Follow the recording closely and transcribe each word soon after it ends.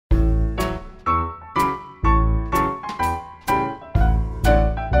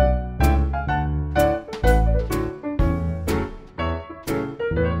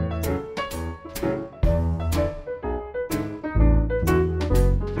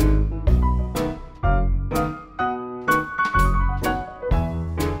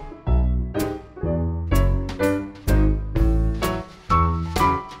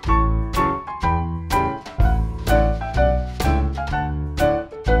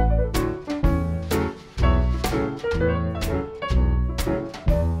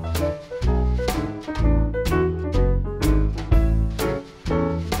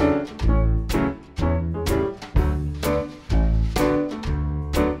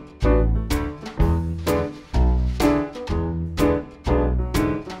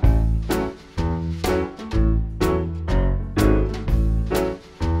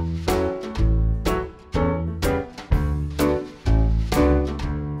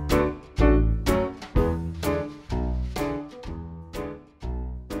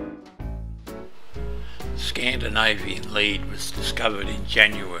Scandinavian lead was discovered in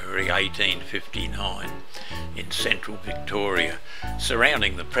January 1859 in central Victoria,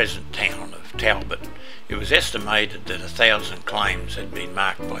 surrounding the present town of Talbot. It was estimated that 1,000 claims had been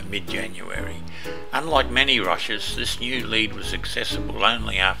marked by mid-January. Unlike many rushes, this new lead was accessible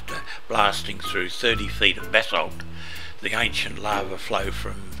only after blasting through 30 feet of basalt, the ancient lava flow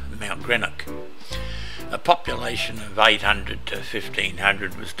from Mount Greenock. A population of 800 to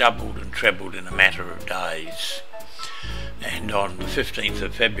 1,500 was doubled and trebled in a matter of days. And on the 15th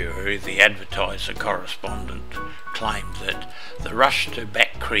of February, the Advertiser correspondent claimed that the rush to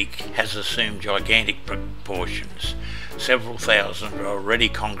Back Creek has assumed gigantic proportions. Several thousand are already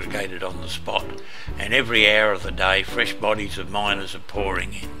congregated on the spot, and every hour of the day fresh bodies of miners are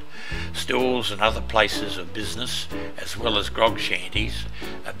pouring in. Stalls and other places of business, as well as grog shanties,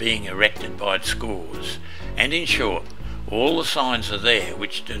 are being erected by scores, and in short, all the signs are there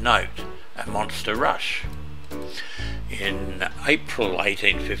which denote a monster rush. In April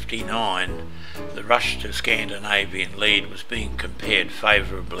 1859, the rush to Scandinavian lead was being compared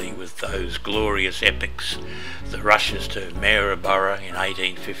favourably with those glorious epics, the rushes to Maryborough in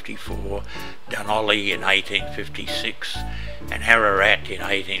 1854, Dunolly in 1856, and Ararat in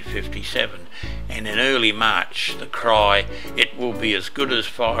 1857, and in early March the cry, "It will be as good as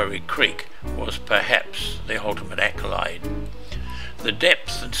Fiery Creek," was perhaps the ultimate accolade. The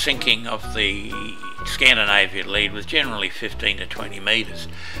depth and sinking of the Scandinavian lead was generally 15 to 20 metres,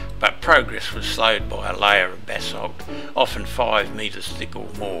 but progress was slowed by a layer of basalt, often 5 metres thick or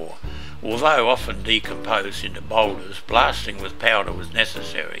more. Although often decomposed into boulders, blasting with powder was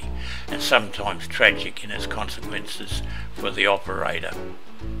necessary, and sometimes tragic in its consequences for the operator.